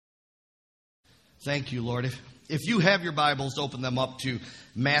Thank you, Lord. If you have your Bibles, open them up to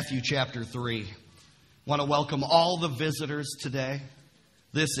Matthew chapter 3. I want to welcome all the visitors today.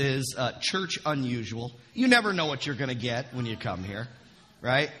 This is Church Unusual. You never know what you're going to get when you come here,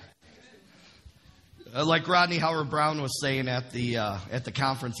 right? Like Rodney Howard-Browne was saying at the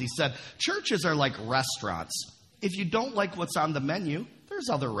conference, he said, churches are like restaurants. If you don't like what's on the menu, there's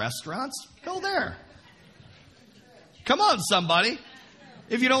other restaurants. Go there. Come on, somebody.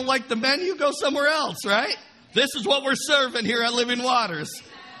 If you don't like the menu, go somewhere else, right? This is what we're serving here at Living Waters.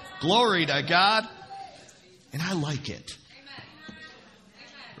 Glory to God. And I like it.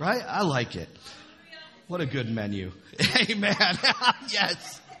 Right? I like it. What a good menu. Amen.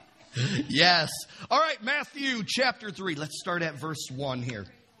 Yes. Yes. All right, Matthew chapter 3. Let's start at verse 1 here.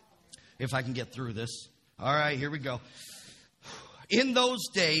 If I can get through this. All right, here we go. In those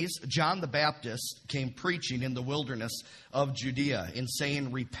days, John the Baptist came preaching in the wilderness of Judea and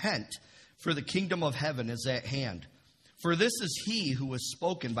saying, repent, for the kingdom of heaven is at hand. For this is he who was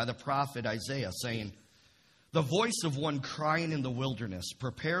spoken by the prophet Isaiah, saying, the voice of one crying in the wilderness,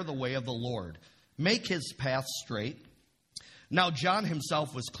 prepare the way of the Lord, make his path straight. Now John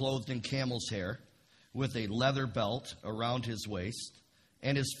himself was clothed in camel's hair, with a leather belt around his waist,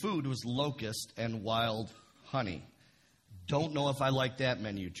 and his food was locust and wild honey. Don't know if I like that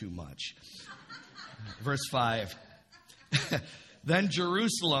menu too much. Verse 5. Then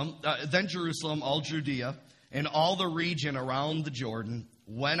Jerusalem, all Judea, and all the region around the Jordan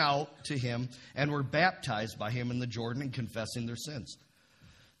went out to him and were baptized by him in the Jordan and confessing their sins.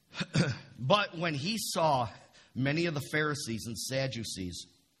 But when he saw many of the Pharisees and Sadducees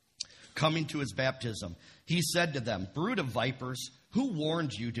coming to his baptism, he said to them, brood of vipers, who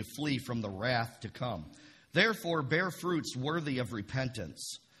warned you to flee from the wrath to come? Therefore, bear fruits worthy of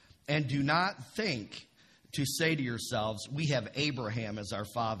repentance, and do not think to say to yourselves, we have Abraham as our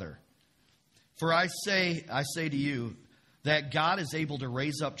father. For I say to you that God is able to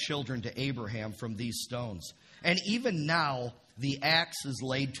raise up children to Abraham from these stones. And even now, the axe is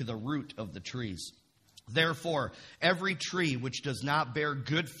laid to the root of the trees. Therefore, every tree which does not bear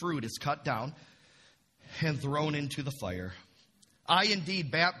good fruit is cut down and thrown into the fire. I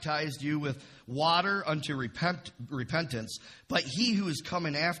indeed baptized you with water unto repentance, but he who is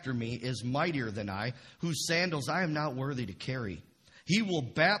coming after me is mightier than I, whose sandals I am not worthy to carry. He will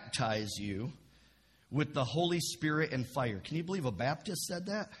baptize you with the Holy Spirit and fire. Can you believe a Baptist said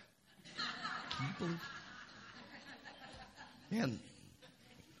that? Can you believe? Man,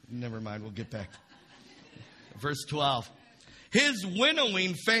 never mind, we'll get back. Verse 12. His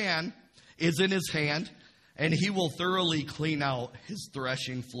winnowing fan is in his hand, and he will thoroughly clean out his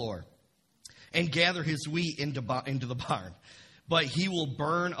threshing floor and gather his wheat into the barn. But he will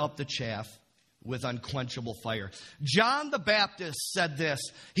burn up the chaff with unquenchable fire. John the Baptist said this.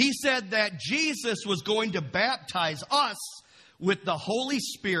 He said that Jesus was going to baptize us with the Holy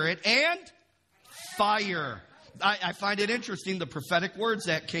Spirit and fire. I find it interesting. The prophetic words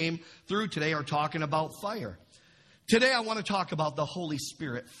that came through today are talking about fire. Today I want to talk about the Holy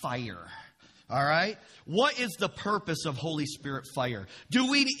Spirit fire. All right? What is the purpose of Holy Spirit fire?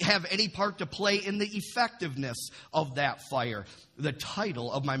 Do we have any part to play in the effectiveness of that fire? The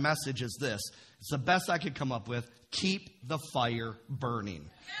title of my message is this. It's the best I could come up with. Keep the fire burning.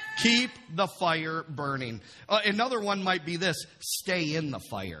 Keep the fire burning. Another one might be this. Stay in the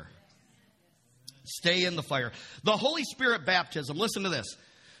fire. Stay in the fire. The Holy Spirit baptism. Listen to this.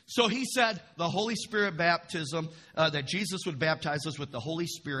 So he said the Holy Spirit baptism, that Jesus would baptize us with the Holy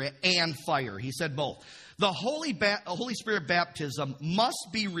Spirit and fire. He said both. The Holy Spirit baptism must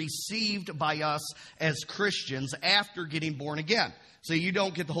be received by us as Christians after getting born again. So you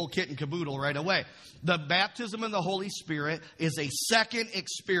don't get the whole kit and caboodle right away. The baptism in the Holy Spirit is a second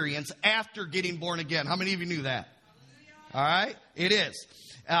experience after getting born again. How many of you knew that? All right? It is.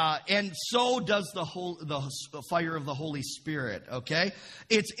 And so does the fire of the Holy Spirit, okay?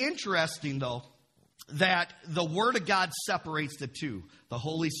 It's interesting, though, that the Word of God separates the two, the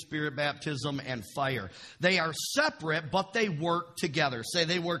Holy Spirit baptism and fire. They are separate, but they work together. Say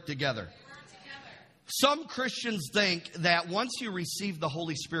they work together. Some Christians think that once you receive the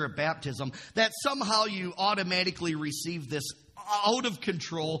Holy Spirit baptism, that somehow you automatically receive this out of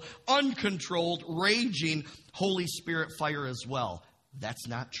control, uncontrolled, raging Holy Spirit fire as well. That's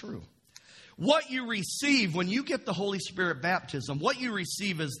not true. What you receive when you get the Holy Spirit baptism, what you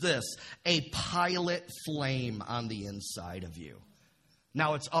receive is this, a pilot flame on the inside of you.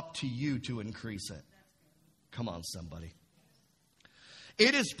 Now it's up to you to increase it. Come on, somebody.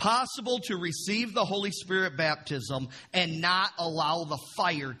 It is possible to receive the Holy Spirit baptism and not allow the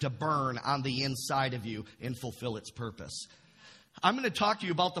fire to burn on the inside of you and fulfill its purpose. I'm going to talk to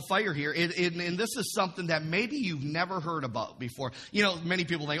you about the fire here, and this is something that maybe you've never heard about before. You know, many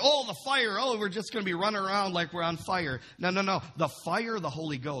people think, oh, the fire, oh, we're just going to be running around like we're on fire. No. The fire of the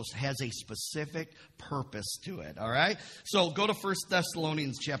Holy Ghost has a specific purpose to it, all right? So go to 1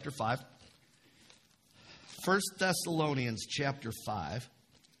 Thessalonians chapter 5. 1 Thessalonians chapter 5.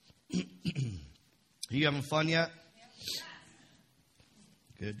 Are you having fun yet?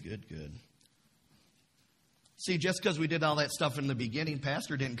 Good. See, just because we did all that stuff in the beginning,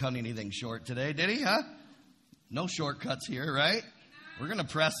 Pastor didn't cut anything short today, did he, huh? No shortcuts here, right? We're going to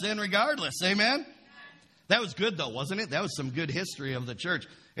press in regardless, amen? That was good, though, wasn't it? That was some good history of the church.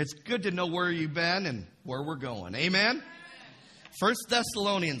 It's good to know where you've been and where we're going, amen? 1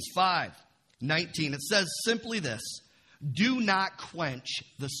 Thessalonians 5:19, it says simply this: do not quench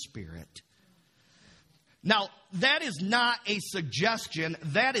the Spirit. Now, that is not a suggestion.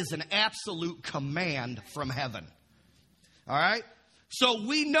 That is an absolute command from heaven. All right? So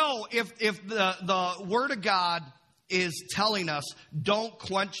we know if the Word of God is telling us don't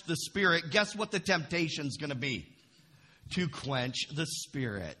quench the Spirit, guess what the temptation is going to be? To quench the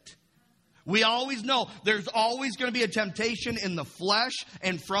Spirit. We always know there's always going to be a temptation in the flesh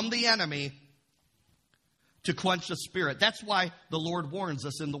and from the enemy to quench the Spirit. That's why the Lord warns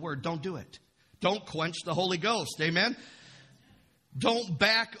us in the Word, don't do it. Don't quench the Holy Ghost. Amen? Don't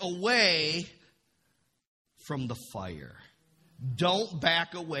back away from the fire. Don't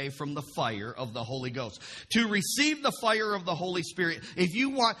back away from the fire of the Holy Ghost. To receive the fire of the Holy Spirit, if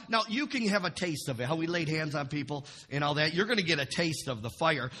you want, now you can have a taste of it, how we laid hands on people and all that. You're going to get a taste of the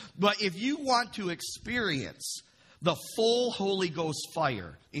fire. But if you want to experience the full Holy Ghost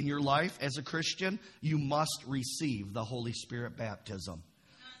fire in your life as a Christian, you must receive the Holy Spirit baptism.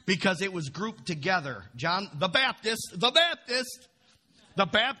 Because it was grouped together. John the Baptist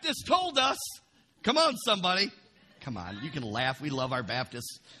told us. Come on, somebody. Come on, you can laugh. We love our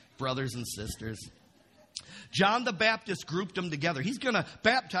Baptist brothers and sisters. John the Baptist grouped them together. He's going to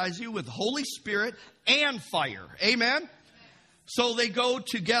baptize you with Holy Spirit and fire. Amen? So they go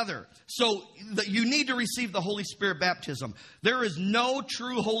together. So you need to receive the Holy Spirit baptism. There is no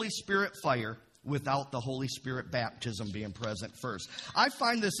true Holy Spirit fire without the Holy Spirit baptism being present first. I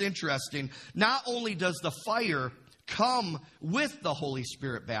find this interesting. Not only does the fire come with the Holy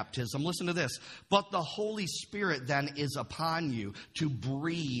Spirit baptism, listen to this, but the Holy Spirit then is upon you to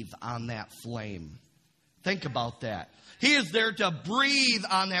breathe on that flame. Think about that. He is there to breathe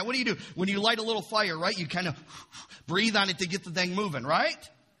on that. What do? When you light a little fire, right? You kind of breathe on it to get the thing moving, right?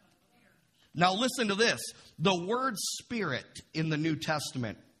 Now listen to this. The word Spirit in the New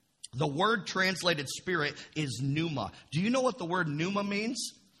Testament, the word translated Spirit is pneuma. Do you know what the word pneuma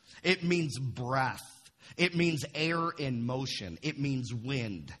means? It means breath. It means air in motion. It means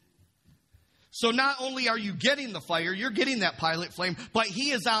wind. So not only are you getting the fire, you're getting that pilot flame, but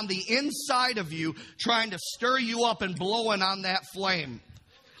He is on the inside of you trying to stir you up and blowing on that flame.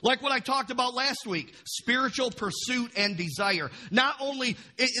 Like what I talked about last week, spiritual pursuit and desire. Not only,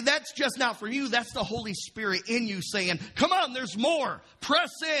 that's just not for you, that's the Holy Spirit in you saying, come on, there's more. Press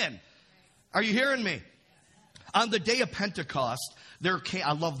in. Are you hearing me? On the day of Pentecost,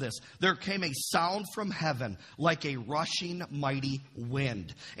 I love this, there came a sound from heaven like a rushing mighty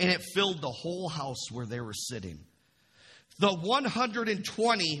wind, and it filled the whole house where they were sitting. The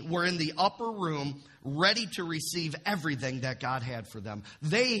 120 were in the upper room, ready to receive everything that God had for them.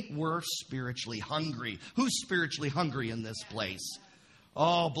 They were spiritually hungry. Who's spiritually hungry in this place?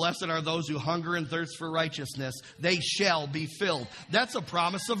 Oh, blessed are those who hunger and thirst for righteousness. They shall be filled. That's a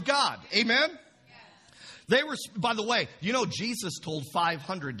promise of God. Amen? They were, by the way, you know, Jesus told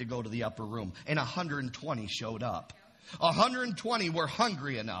 500 to go to the upper room, and 120 showed up. 120 were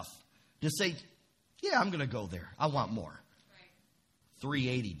hungry enough to say, yeah, I'm going to go there. I want more.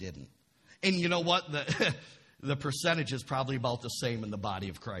 380 didn't. And you know what? The percentage is probably about the same in the body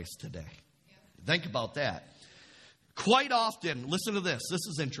of Christ today. Think about that. Quite often, listen to this. This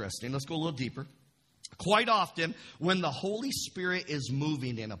is interesting. Let's go a little deeper. Quite often, when the Holy Spirit is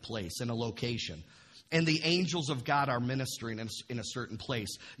moving in a place, in a location, and the angels of God are ministering in a certain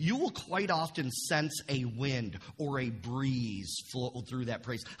place, you will quite often sense a wind or a breeze flow through that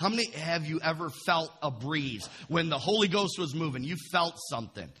place. How many have you ever felt a breeze when the Holy Ghost was moving? You felt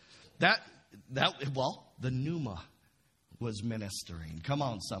something. The pneuma was ministering. Come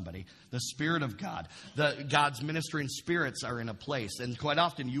on, somebody. The Spirit of God. God's ministering spirits are in a place. And quite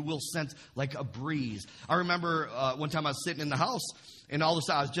often you will sense like a breeze. I remember one time I was sitting in the house, and all of a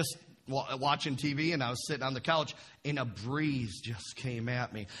sudden I was just watching TV, and I was sitting on the couch, and a breeze just came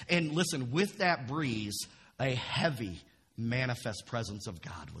at me. And listen, with that breeze, a heavy manifest presence of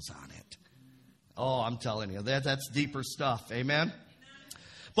God was on it. Oh, I'm telling you, that's deeper stuff. Amen?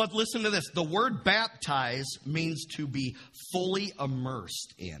 But listen to this. The word baptize means to be fully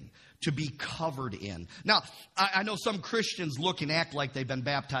immersed in, to be covered in. Now, I know some Christians look and act like they've been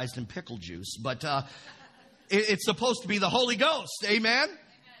baptized in pickle juice, but it's supposed to be the Holy Ghost. Amen?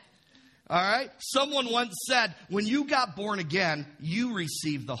 All right? Someone once said, when you got born again, you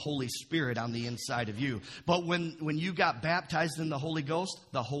received the Holy Spirit on the inside of you. But when you got baptized in the Holy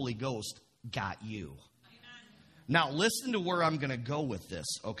Ghost got you. Now, listen to where I'm going to go with this,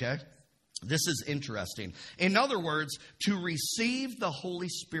 okay? This is interesting. In other words, to receive the Holy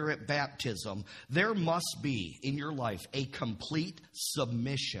Spirit baptism, there must be in your life a complete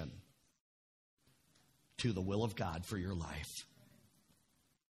submission to the will of God for your life.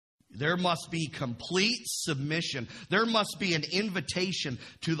 There must be complete submission. There must be an invitation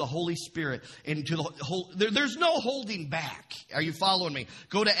to the Holy Spirit. And to the whole, there's no holding back. Are you following me?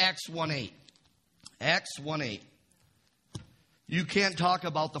 Go to Acts 1:8. Acts 1:8. You can't talk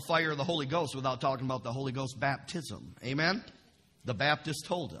about the fire of the Holy Ghost without talking about the Holy Ghost baptism. Amen? The Baptist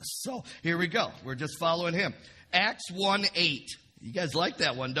told us. So here we go. We're just following him. Acts 1:8. You guys like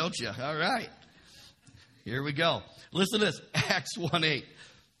that one, don't you? All right. Here we go. Listen to this. Acts 1:8.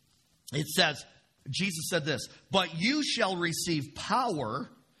 It says, Jesus said this, but you shall receive power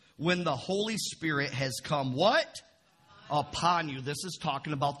when the Holy Spirit has come, what? Upon you. This is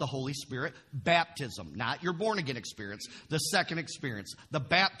talking about the Holy Spirit baptism, not your born again experience, the second experience, the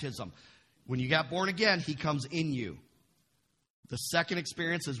baptism. When you got born again, he comes in you. The second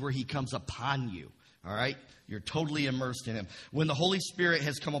experience is where he comes upon you. All right? You're totally immersed in him. When the Holy Spirit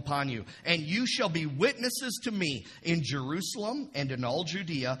has come upon you, and you shall be witnesses to me in Jerusalem and in all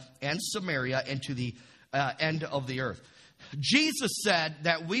Judea and Samaria and to the end of the earth. Jesus said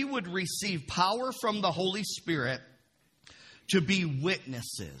that we would receive power from the Holy Spirit to be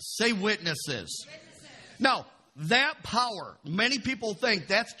witnesses. Say witnesses. Now, that power, many people think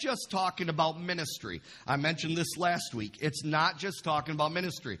that's just talking about ministry. I mentioned this last week. It's not just talking about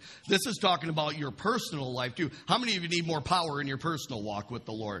ministry. This is talking about your personal life too. How many of you need more power in your personal walk with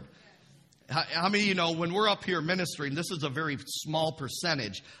the Lord? How many of you know when we're up here ministering, this is a very small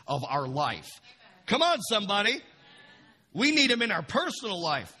percentage of our life? Come on, somebody. We need him in our personal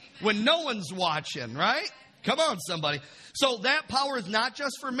life when no one's watching, right? Come on, somebody. So that power is not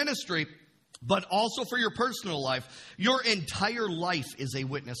just for ministry, but also for your personal life. Your entire life is a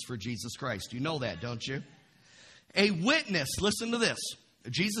witness for Jesus Christ. You know that, don't you? A witness, listen to this.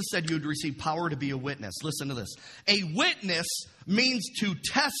 Jesus said you would receive power to be a witness. Listen to this. A witness means to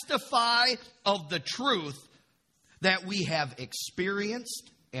testify of the truth that we have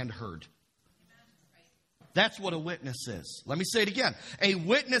experienced and heard. That's what a witness is. Let me say it again. A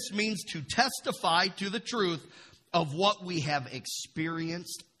witness means to testify to the truth of what we have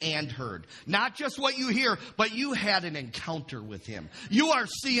experienced and heard. Not just what you hear, but you had an encounter with him. You are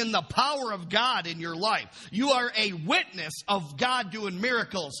seeing the power of God in your life. You are a witness of God doing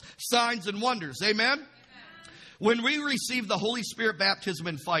miracles, signs, and wonders. Amen? When we receive the Holy Spirit baptism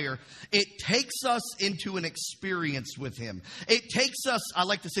in fire, it takes us into an experience with him. It takes us, I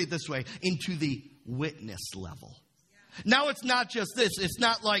like to say it this way, into the witness level. Now it's not just this. It's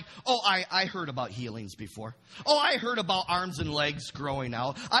not like, oh, I heard about healings before. Oh, I heard about arms and legs growing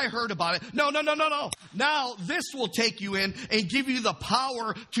out. I heard about it. No. Now this will take you in and give you the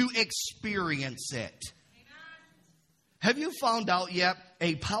power to experience it. Have you found out yet?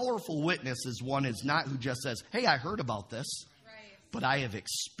 A powerful witness is not who just says, hey, I heard about this, but I have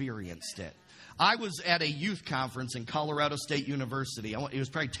experienced it. I was at a youth conference in Colorado State University. It was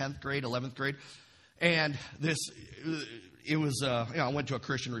probably 10th grade, 11th grade. And I went to a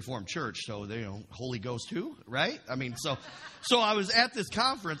Christian Reformed church, so, Holy Ghost who, right? I mean, so I was at this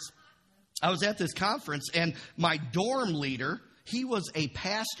conference. And my dorm leader, he was a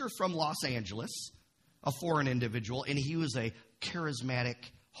pastor from Los Angeles, a foreign individual, and he was a charismatic,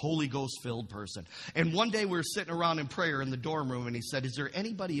 Holy Ghost-filled person. And one day we were sitting around in prayer in the dorm room, and he said, is there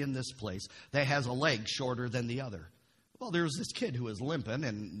anybody in this place that has a leg shorter than the other? Well, there was this kid who was limping,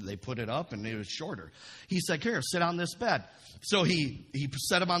 and they put it up, and it was shorter. He said, here, sit on this bed. So he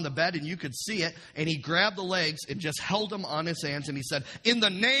set him on the bed, and you could see it, and he grabbed the legs and just held them on his hands, and he said, in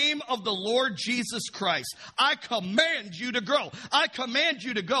the name of the Lord Jesus Christ, I command you to grow. I command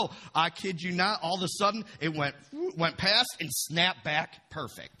you to go. I kid you not, all of a sudden, it went past and snapped back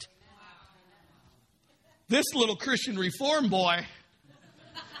perfect. This little Christian Reform boy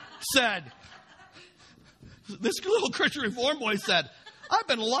said, I've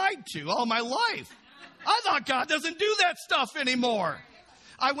been lied to all my life. I thought God doesn't do that stuff anymore.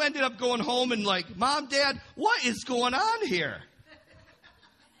 I ended up going home and like, Mom, Dad, what is going on here?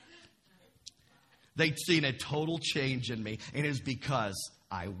 They'd seen a total change in me, and it's because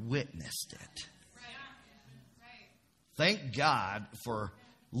I witnessed it. Thank God for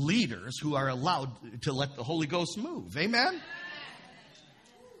leaders who are allowed to let the Holy Ghost move. Amen?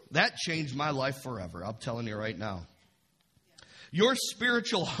 That changed my life forever. I'm telling you right now. Your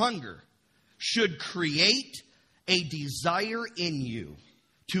spiritual hunger should create a desire in you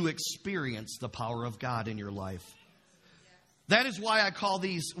to experience the power of God in your life. That is why I call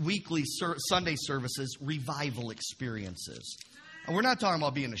these weekly Sunday services revival experiences. And we're not talking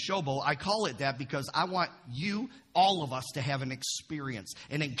about being a showboat. I call it that because I want you, all of us, to have an experience,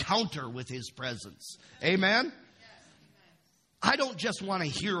 an encounter with His presence. Amen? I don't just want to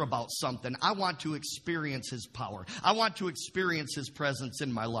hear about something. I want to experience His power. I want to experience His presence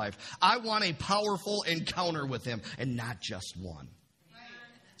in my life. I want a powerful encounter with Him, and not just one.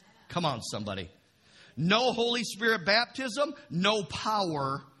 Come on, somebody. No Holy Spirit baptism, no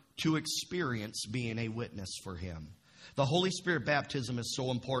power to experience being a witness for Him. The Holy Spirit baptism is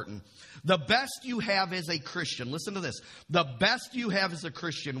so important. The best you have as a Christian, listen to this. The best you have as a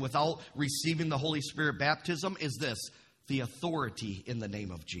Christian without receiving the Holy Spirit baptism is this: the authority in the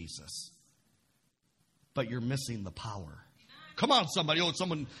name of Jesus. But you're missing the power. Come on, somebody. Oh,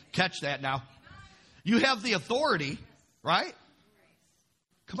 someone catch that now. You have the authority, right?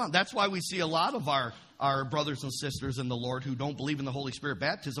 Come on. That's why we see a lot of our brothers and sisters in the Lord who don't believe in the Holy Spirit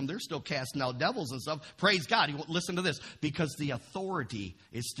baptism. They're still casting out devils and stuff. Praise God. Listen to this. Because the authority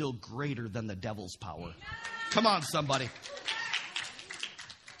is still greater than the devil's power. Come on, somebody.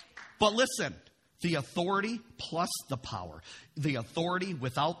 But listen. The authority plus the power. The authority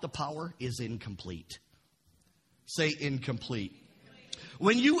without the power is incomplete. Say incomplete.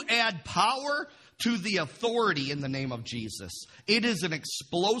 When you add power to the authority in the name of Jesus, it is an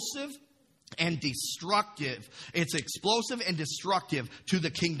explosive and destructive. It's explosive and destructive to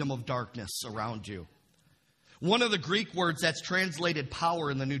the kingdom of darkness around you. One of the Greek words that's translated power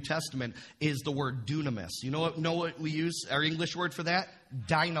in the New Testament is the word dunamis. You know what we use, our English word for that?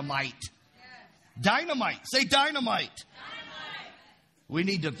 Dynamite. Dynamite. Say dynamite. Dynamite. We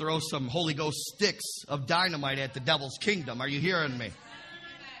need to throw some Holy Ghost sticks of dynamite at the devil's kingdom. Are you hearing me?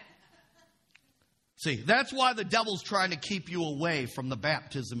 See, that's why the devil's trying to keep you away from the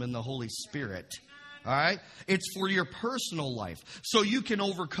baptism in the Holy Spirit. All right? It's for your personal life. So you can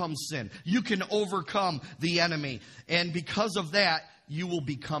overcome sin. You can overcome the enemy. And because of that, you will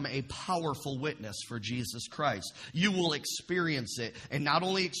become a powerful witness for Jesus Christ. You will experience it. And not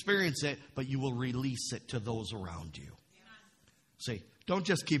only experience it, but you will release it to those around you. See, don't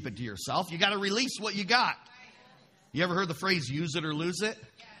just keep it to yourself. You got to release what you got. You ever heard the phrase, use it or lose it?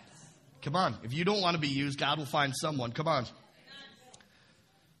 Come on. If you don't want to be used, God will find someone. Come on.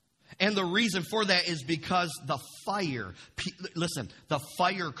 And the reason for that is because the fire, listen, the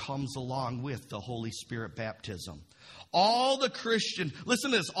fire comes along with the Holy Spirit baptism. All the Christians, listen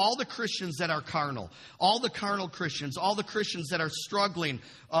to this, all the Christians that are carnal, all the carnal Christians, all the Christians that are struggling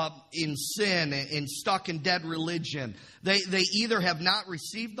in sin and stuck in dead religion, they either have not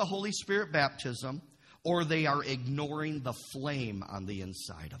received the Holy Spirit baptism or they are ignoring the flame on the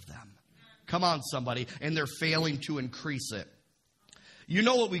inside of them. Come on, somebody. And they're failing to increase it. You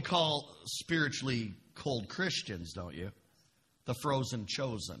know what we call spiritually cold Christians, don't you? The frozen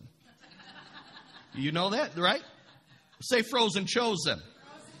chosen. You know that, right? Say frozen chosen.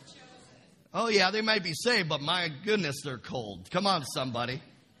 Oh, yeah, they might be saved, but my goodness, they're cold. Come on, somebody.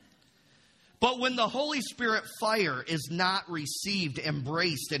 But when the Holy Spirit fire is not received,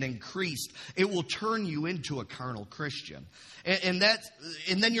 embraced, and increased, it will turn you into a carnal Christian. And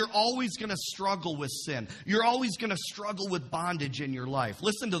then you're always going to struggle with sin. You're always going to struggle with bondage in your life.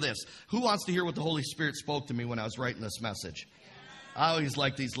 Listen to this. Who wants to hear what the Holy Spirit spoke to me when I was writing this message? I always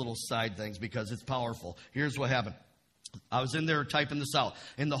like these little side things because it's powerful. Here's what happened. I was in there typing this out,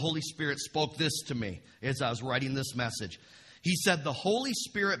 and the Holy Spirit spoke this to me as I was writing this message. He said the Holy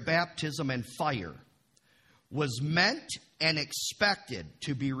Spirit baptism and fire was meant and expected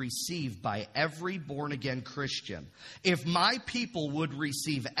to be received by every born-again Christian. If my people would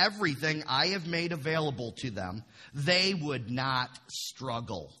receive everything I have made available to them, they would not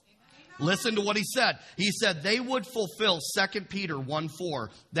struggle. Listen to what he said. He said they would fulfill 2 Peter 1:4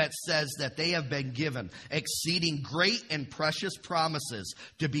 that says that they have been given exceeding great and precious promises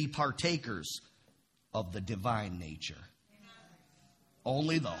to be partakers of the divine nature.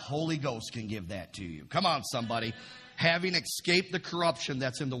 Only the Holy Ghost can give that to you. Come on, somebody. Having escaped the corruption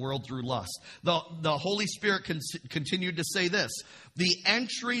that's in the world through lust. The Holy Spirit continued to say this. The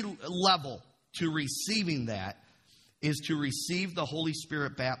entry level to receiving that is to receive the Holy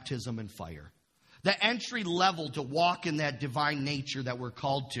Spirit baptism and fire. The entry level to walk in that divine nature that we're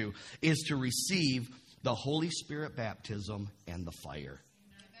called to is to receive the Holy Spirit baptism and the fire.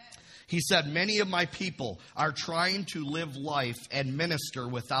 He said, many of my people are trying to live life and minister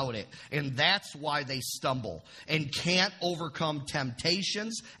without it. And that's why they stumble and can't overcome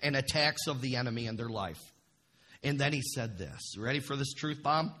temptations and attacks of the enemy in their life. And then he said this. Ready for this truth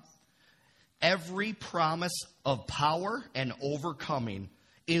bomb? Every promise of power and overcoming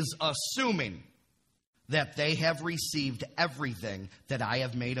is assuming that they have received everything that I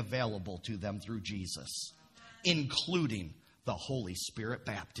have made available to them through Jesus, including the Holy Spirit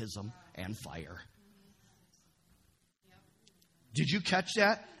baptism and fire. Did you catch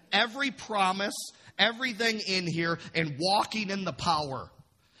that? Every promise, everything in here, and walking in the power.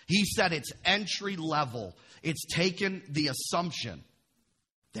 He said it's entry level. It's taken the assumption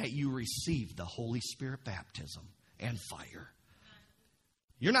that you receive the Holy Spirit baptism and fire.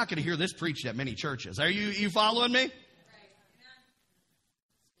 You're not going to hear this preached at many churches. Are you following me?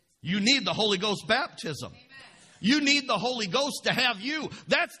 You need the Holy Ghost baptism. You need the Holy Ghost to have you.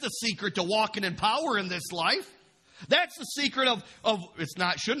 That's the secret to walking in power in this life. That's the secret of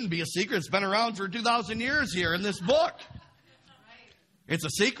shouldn't be a secret. It's been around for 2,000 years here in this book. It's a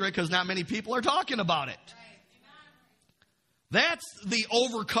secret because not many people are talking about it. That's the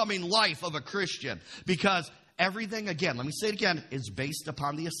overcoming life of a Christian. Because everything, again, let me say it again, is based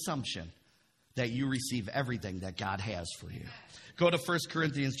upon the assumption that you receive everything that God has for you. Go to 1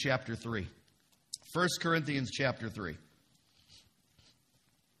 Corinthians chapter 3. 1 Corinthians chapter 3.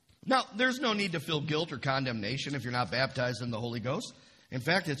 Now, there's no need to feel guilt or condemnation if you're not baptized in the Holy Ghost. In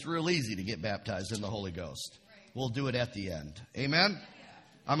fact, it's real easy to get baptized in the Holy Ghost. We'll do it at the end. Amen?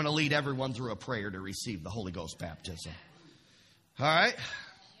 I'm going to lead everyone through a prayer to receive the Holy Ghost baptism. All right?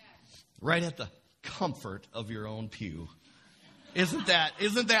 Right at the comfort of your own pew. Isn't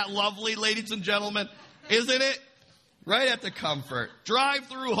that lovely, ladies and gentlemen? Isn't it? Right at the comfort. Drive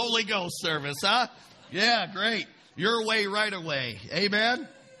through Holy Ghost service, huh? Yeah, great. Your way, right away. Amen?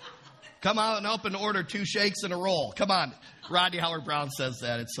 Come out and up and order 2 shakes and a roll. Come on. Rodney Howard-Brown says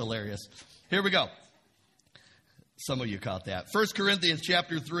that. It's hilarious. Here we go. Some of you caught that. 1 Corinthians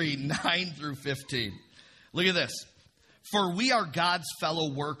chapter 3, 9 through 15. Look at this. For we are God's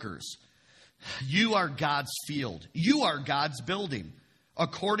fellow workers. You are God's field. You are God's building.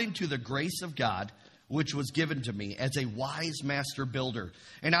 According to the grace of God, which was given to me as a wise master builder.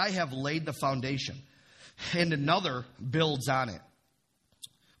 And I have laid the foundation, and another builds on it.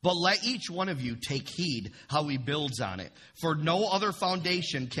 But let each one of you take heed how he builds on it. For no other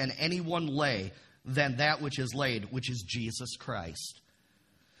foundation can anyone lay than that which is laid, which is Jesus Christ.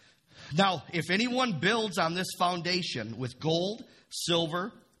 Now, if anyone builds on this foundation with gold,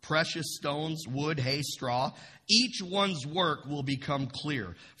 silver, precious stones, wood, hay, straw, each one's work will become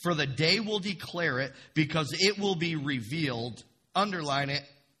clear. For the day will declare it, because it will be revealed, underline it,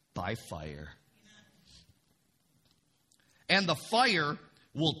 by fire. And the fire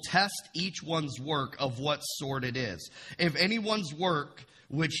will test each one's work of what sort it is. If anyone's work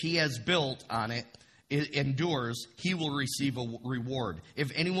which he has built on it endures, he will receive a reward.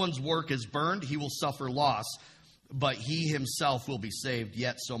 If anyone's work is burned, he will suffer loss, but he himself will be saved,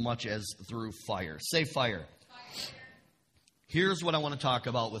 yet so much as through fire. Say fire. Here's what I want to talk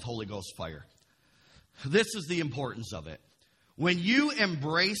about with Holy Ghost fire. This is the importance of it. When you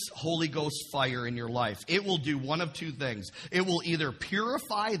embrace Holy Ghost fire in your life, it will do one of two things. It will either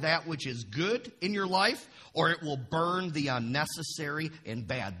purify that which is good in your life, or it will burn the unnecessary and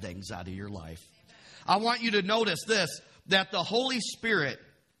bad things out of your life. I want you to notice this, that the Holy Spirit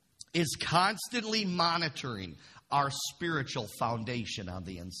is constantly monitoring our spiritual foundation on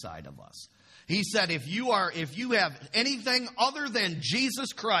the inside of us. He said, if you have anything other than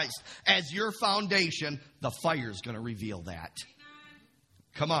Jesus Christ as your foundation, the fire is going to reveal that.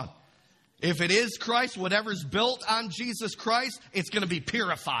 Come on. If it is Christ, whatever's built on Jesus Christ, it's going to be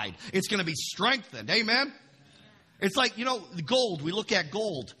purified. It's going to be strengthened. Amen? It's like, gold. We look at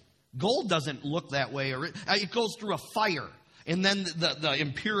gold. Gold doesn't look that way. It goes through a fire. And then the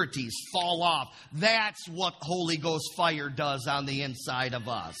impurities fall off. That's what Holy Ghost fire does on the inside of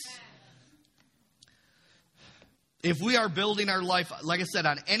us. If we are building our life, like I said,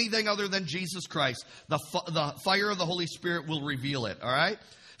 on anything other than Jesus Christ, the fire of the Holy Spirit will reveal it, all right?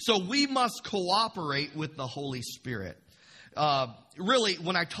 So we must cooperate with the Holy Spirit. Really,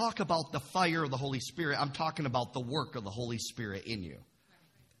 when I talk about the fire of the Holy Spirit, I'm talking about the work of the Holy Spirit in you.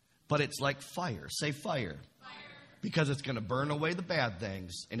 But it's like fire. Say fire. Because it's going to burn away the bad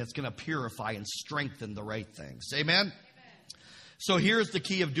things, and it's going to purify and strengthen the right things. Amen? So here's the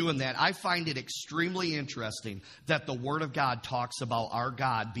key of doing that. I find it extremely interesting that the Word of God talks about our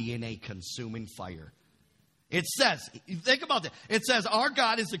God being a consuming fire. It says, think about that. It says our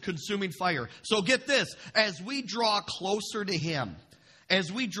God is a consuming fire. So get this, as we draw closer to Him,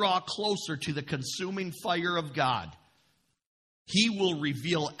 as we draw closer to the consuming fire of God, He will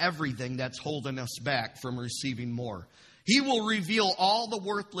reveal everything that's holding us back from receiving more. He will reveal all the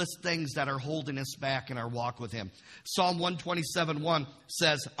worthless things that are holding us back in our walk with Him. Psalm 127:1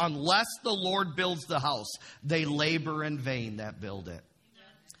 says, unless the Lord builds the house, they labor in vain that build it.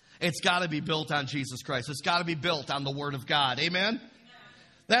 It's got to be built on Jesus Christ. It's got to be built on the Word of God. Amen?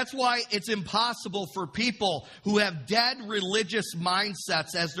 That's why it's impossible for people who have dead religious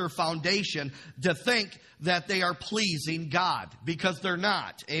mindsets as their foundation to think that they are pleasing God, because they're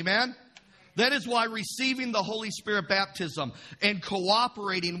not. Amen? That is why receiving the Holy Spirit baptism and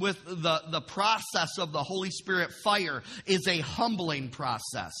cooperating with the process of the Holy Spirit fire is a humbling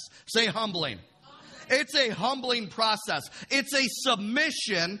process. Say humbling. It's a humbling process. It's a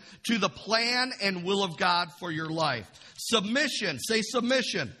submission to the plan and will of God for your life. Submission. Say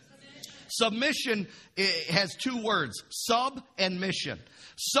submission. Submission has two words, sub and mission.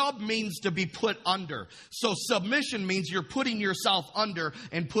 Sub means to be put under. So submission means you're putting yourself under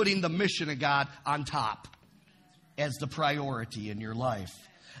and putting the mission of God on top as the priority in your life.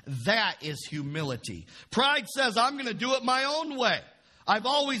 That is humility. Pride says, I'm going to do it my own way. I've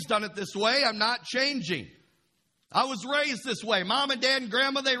always done it this way. I'm not changing. I was raised this way. Mom and Dad and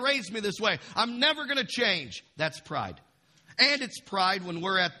Grandma, they raised me this way. I'm never going to change. That's pride. And it's pride when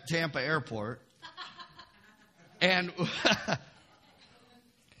we're at Tampa Airport. And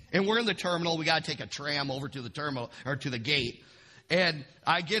and we're in the terminal. We got to take a tram over to the terminal or to the gate. And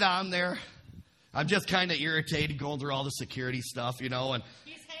I get on there. I'm just kind of irritated going through all the security stuff, you know. And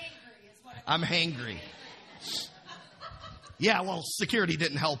he's hangry, is what I'm hangry. Yeah, well, security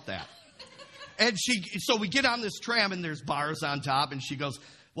didn't help that. And so we get on this tram and there's bars on top. And she goes,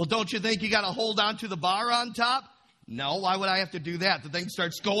 well, don't you think you got to hold on to the bar on top? No, why would I have to do that? The thing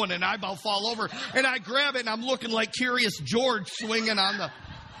starts going and I about fall over. And I grab it and I'm looking like Curious George swinging on the...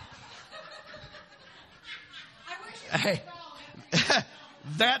 Hey,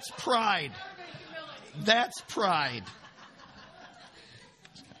 that's pride. That's pride.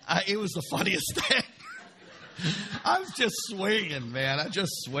 It was the funniest thing. I was just swinging, man. I'm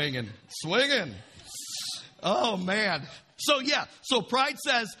just swinging. Oh, man. So pride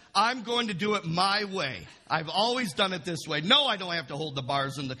says, I'm going to do it my way. I've always done it this way. No, I don't have to hold the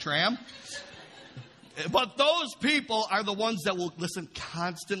bars in the tram. But those people are the ones that will, listen,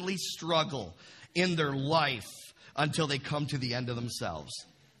 constantly struggle in their life until they come to the end of themselves.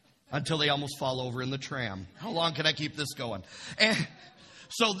 Until they almost fall over in the tram. How long can I keep this going? And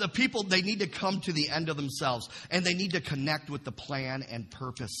so the people, they need to come to the end of themselves. And they need to connect with the plan and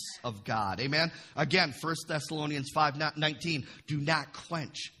purpose of God. Amen? Again, 1 Thessalonians 5:19. Do not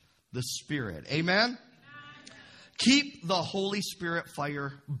quench the Spirit. Amen? Keep the Holy Spirit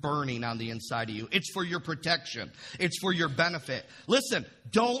fire burning on the inside of you. It's for your protection. It's for your benefit. Listen,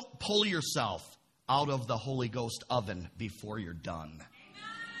 don't pull yourself out of the Holy Ghost oven before you're done.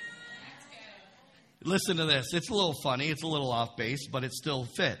 Listen to this. It's a little funny. It's a little off base, but it still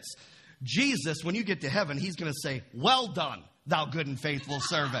fits. Jesus, when you get to heaven, he's going to say, well done, thou good and faithful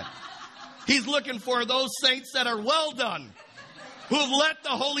servant. He's looking for those saints that are well done, who have let the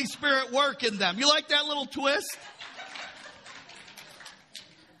Holy Spirit work in them. You like that little twist?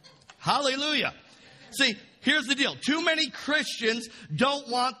 Hallelujah. See, here's the deal. Too many Christians don't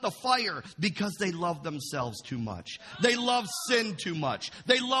want the fire because they love themselves too much. They love sin too much.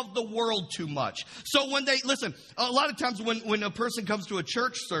 They love the world too much. So when they, listen, a lot of times when a person comes to a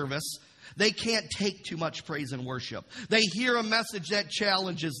church service, they can't take too much praise and worship. They hear a message that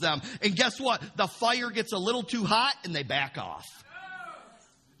challenges them. And guess what? The fire gets a little too hot and they back off.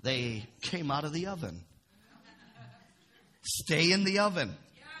 They came out of the oven. Stay in the oven.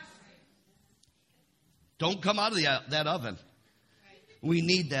 Don't come out of that oven. We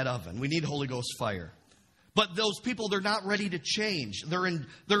need that oven. We need Holy Ghost fire. But those people, they're not ready to change.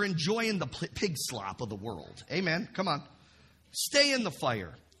 They're enjoying the pig slop of the world. Amen. Come on. Stay in the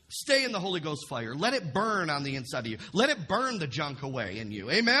fire. Stay in the Holy Ghost fire. Let it burn on the inside of you. Let it burn the junk away in you.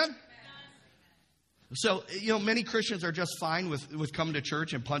 Amen. So, many Christians are just fine with coming to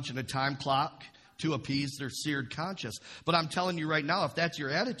church and punching a time clock to appease their seared conscience. But I'm telling you right now, if that's your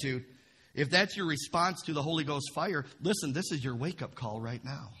attitude, if that's your response to the Holy Ghost fire, listen, this is your wake-up call right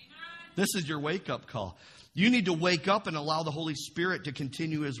now. This is your wake-up call. You need to wake up and allow the Holy Spirit to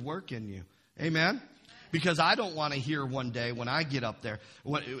continue His work in you. Amen? Because I don't want to hear one day when I get up there,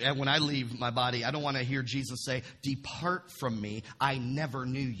 when I leave my body, I don't want to hear Jesus say, "Depart from me, I never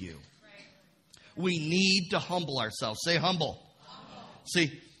knew you." We need to humble ourselves. Say humble.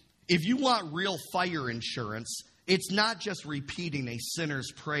 See, if you want real fire insurance, it's not just repeating a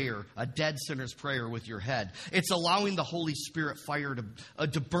sinner's prayer, a dead sinner's prayer with your head. It's allowing the Holy Spirit fire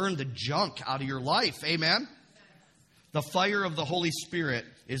to burn the junk out of your life. Amen? The fire of the Holy Spirit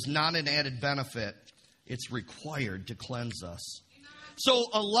is not an added benefit. It's required to cleanse us. So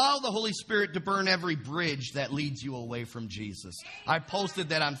allow the Holy Spirit to burn every bridge that leads you away from Jesus. I posted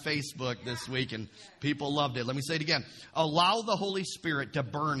that on Facebook this week and people loved it. Let me say it again. Allow the Holy Spirit to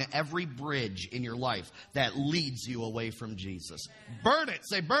burn every bridge in your life that leads you away from Jesus. Burn it.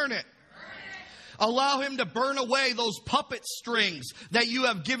 Say burn it. Allow him to burn away those puppet strings that you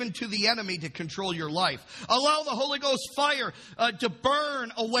have given to the enemy to control your life. Allow the Holy Ghost fire to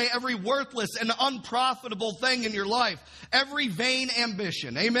burn away every worthless and unprofitable thing in your life. Every vain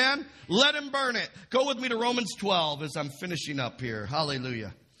ambition. Amen? Let him burn it. Go with me to Romans 12 as I'm finishing up here.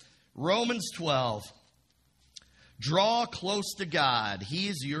 Hallelujah. Romans 12. Draw close to God. He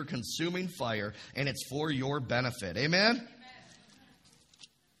is your consuming fire, and it's for your benefit. Amen?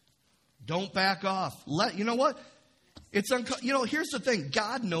 Don't back off. You know what? Here's the thing.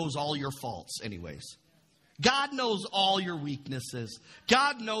 God knows all your faults anyways. God knows all your weaknesses.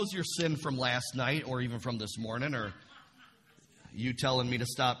 God knows your sin from last night or even from this morning or you telling me to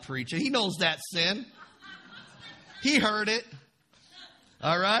stop preaching. He knows that sin. He heard it.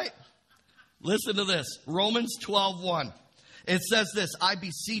 All right? Listen to this. Romans 12:1. It says this, "I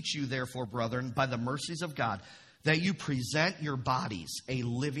beseech you, therefore, brethren, by the mercies of God, that you present your bodies a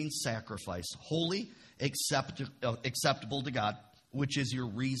living sacrifice, holy, acceptable to God, which is your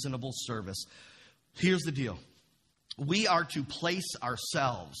reasonable service." Here's the deal. We are to place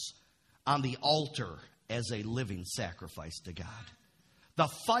ourselves on the altar as a living sacrifice to God. The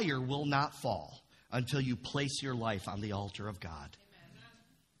fire will not fall until you place your life on the altar of God.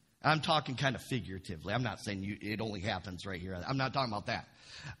 I'm talking kind of figuratively. I'm not saying it only happens right here. I'm not talking about that.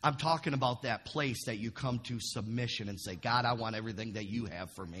 I'm talking about that place that you come to submission and say, "God, I want everything that you have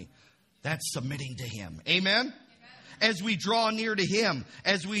for me." That's submitting to him. Amen? As we draw near to him,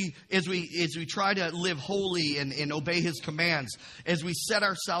 as we try to live holy and obey his commands, as we set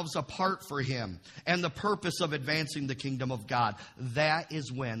ourselves apart for him and the purpose of advancing the kingdom of God, that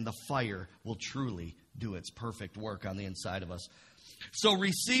is when the fire will truly do its perfect work on the inside of us. So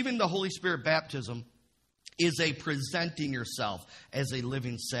receiving the Holy Spirit baptism is a presenting yourself as a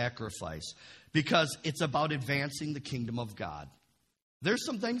living sacrifice because it's about advancing the kingdom of God. There's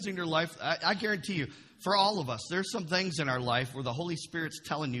some things in your life, I guarantee you, for all of us, there's some things in our life where the Holy Spirit's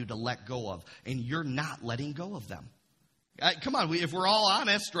telling you to let go of, and you're not letting go of them. Come on, if we're all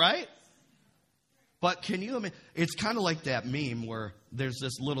honest, right? But can you imagine? It's kind of like that meme where there's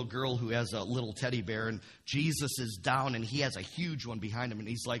this little girl who has a little teddy bear, and Jesus is down, and he has a huge one behind him, and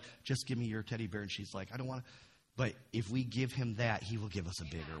he's like, "Just give me your teddy bear." And she's like, "I don't want to." But if we give him that, he will give us a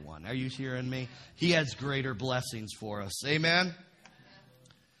bigger one. Are you hearing me? He has greater blessings for us. Amen?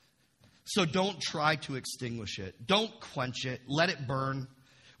 So don't try to extinguish it. Don't quench it. Let it burn.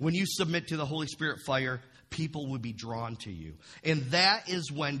 When you submit to the Holy Spirit fire, people will be drawn to you. And that is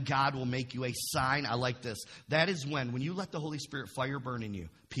when God will make you a sign. I like this. That is when you let the Holy Spirit fire burn in you,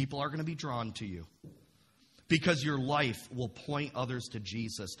 people are going to be drawn to you. Because your life will point others to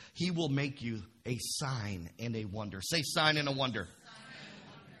Jesus. He will make you a sign and a wonder. Say sign and a wonder.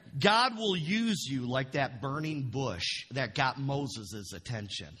 God will use you like that burning bush that got Moses'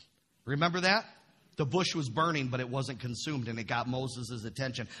 attention. Remember that? The bush was burning, but it wasn't consumed, and it got Moses'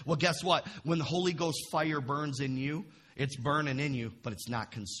 attention. Well, guess what? When the Holy Ghost fire burns in you, it's burning in you, but it's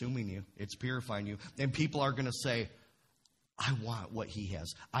not consuming you. It's purifying you. And people are going to say, "I want what he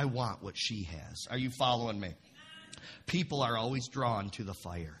has. I want what she has." Are you following me? People are always drawn to the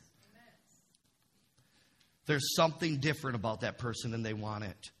fire. There's something different about that person, and they want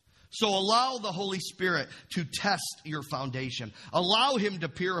it. So allow the Holy Spirit to test your foundation. Allow him to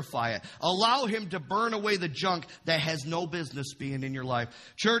purify it. Allow him to burn away the junk that has no business being in your life.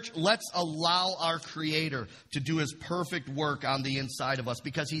 Church, let's allow our Creator to do his perfect work on the inside of us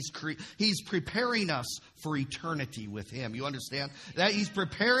because he's preparing us for eternity with him. You understand? That he's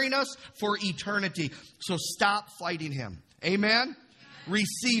preparing us for eternity. So stop fighting him. Amen?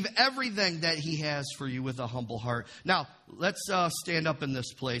 Receive everything that he has for you with a humble heart. Now, let's stand up in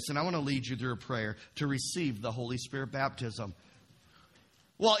this place, and I want to lead you through a prayer to receive the Holy Spirit baptism.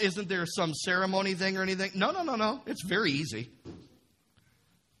 Well, isn't there some ceremony thing or anything? No. It's very easy.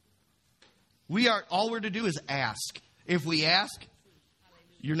 All we're to do is ask. If we ask,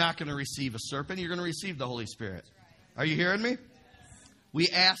 you're not going to receive a serpent. You're going to receive the Holy Spirit. Are you hearing me? We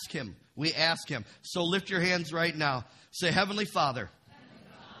ask him. We ask him. So lift your hands right now. Say, Heavenly Father,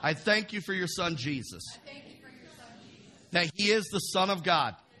 I thank you for your Son, Jesus. That he is the Son of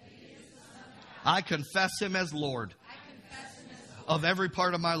God. I confess him as Lord of every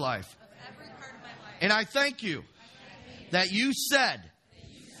part of my life. And I thank you that you said,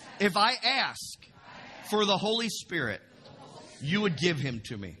 if I ask for the Holy Spirit, you would give him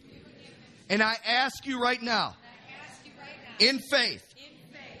to me. And I ask you right now, in faith,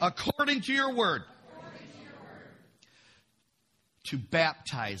 according to your word, to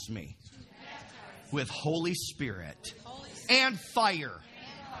baptize me with Holy Spirit and fire.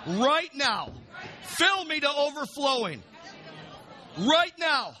 Right now, fill me to overflowing. Right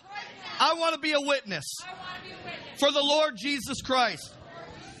now, I want to be a witness for the Lord Jesus Christ.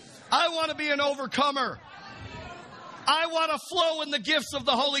 I want to be an overcomer. I want to flow in the gifts of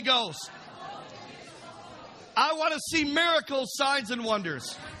the Holy Ghost. I want to see miracles, signs, and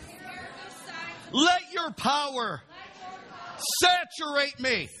wonders. Let your power saturate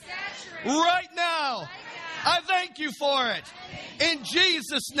me right now. I thank you for it. In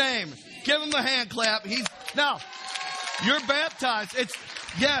Jesus' name. Give him a hand clap. Now, you're baptized.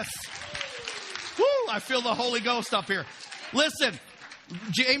 Yes. Woo, I feel the Holy Ghost up here. Listen,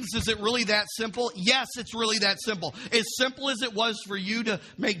 James, is it really that simple? Yes, it's really that simple. As simple as it was for you to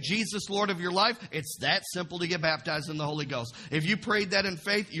make Jesus Lord of your life, it's that simple to get baptized in the Holy Ghost. If you prayed that in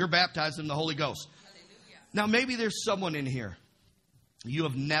faith, you're baptized in the Holy Ghost. Now, maybe there's someone in here. You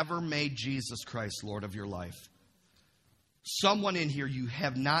have never made Jesus Christ Lord of your life. Someone in here, you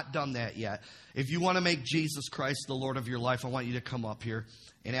have not done that yet. If you want to make Jesus Christ the Lord of your life, I want you to come up here.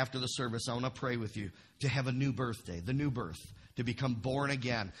 And after the service, I want to pray with you to have a new birthday, the new birth, to become born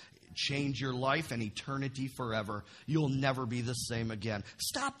again. Change your life and eternity forever. You'll never be the same again.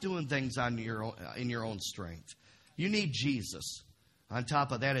 Stop doing things in your own strength. You need Jesus. On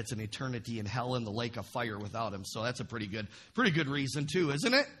top of that, it's an eternity in hell in the lake of fire without him. So that's a pretty good reason too,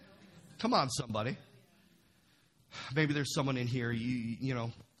 isn't it? Come on, somebody. Maybe there's someone in here,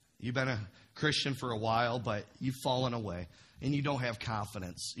 you've been a Christian for a while, but you've fallen away and you don't have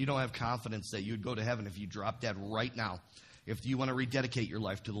confidence. You don't have confidence that you'd go to heaven if you drop dead right now. If you want to rededicate your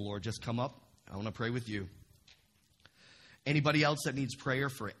life to the Lord, just come up. I want to pray with you. Anybody else that needs prayer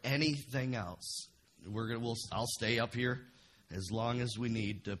for anything else, I'll stay up here as long as we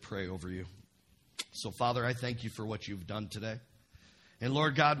need to pray over you. So, Father, I thank you for what you've done today. And,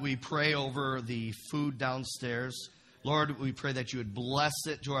 Lord God, we pray over the food downstairs. Lord, we pray that you would bless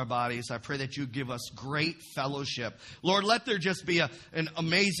it to our bodies. I pray that you would give us great fellowship. Lord, let there just be an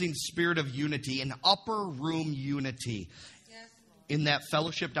amazing spirit of unity, an upper room unity in that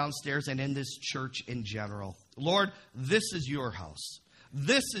fellowship downstairs and in this church in general. Lord, this is your house.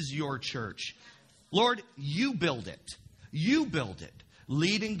 This is your church. Lord, you build it. You build it.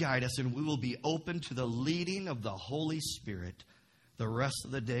 Lead and guide us, and we will be open to the leading of the Holy Spirit the rest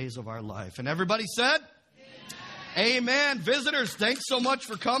of the days of our life. And everybody said, Amen. Visitors, thanks so much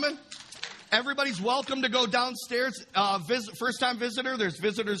for coming. Everybody's welcome to go downstairs. First-time visitor, there's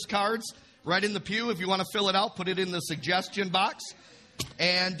visitors' cards right in the pew. If you want to fill it out, put it in the suggestion box.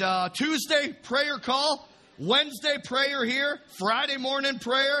 And Tuesday, prayer call. Wednesday, prayer here. Friday morning,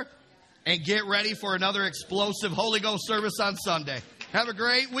 prayer. And get ready for another explosive Holy Ghost service on Sunday. Have a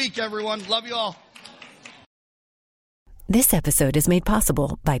great week, everyone. Love you all. This episode is made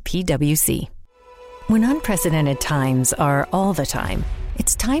possible by PwC. When unprecedented times are all the time,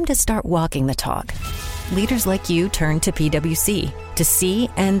 it's time to start walking the talk. Leaders like you turn to PwC to see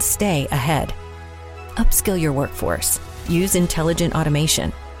and stay ahead. Upskill your workforce, use intelligent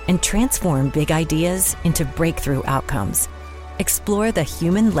automation, and transform big ideas into breakthrough outcomes. Explore the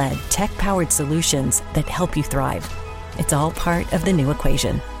human-led, tech-powered solutions that help you thrive. It's all part of The New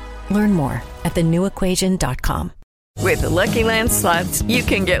Equation. Learn more at thenewequation.com. With the Lucky Land Slots, you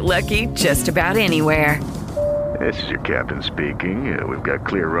can get lucky just about anywhere. This is your captain speaking. We've got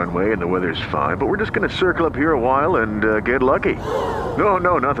clear runway and the weather's fine, but we're just going to circle up here a while and get lucky.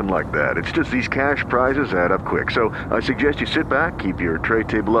 No, nothing like that. It's just these cash prizes add up quick. So I suggest you sit back, keep your tray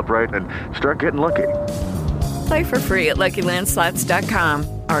table upright, and start getting lucky. Play for free at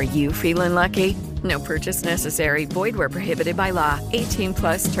LuckyLandSlots.com. Are you feeling lucky? No purchase necessary. Void where prohibited by law.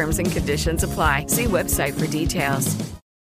 18+ terms and conditions apply. See website for details.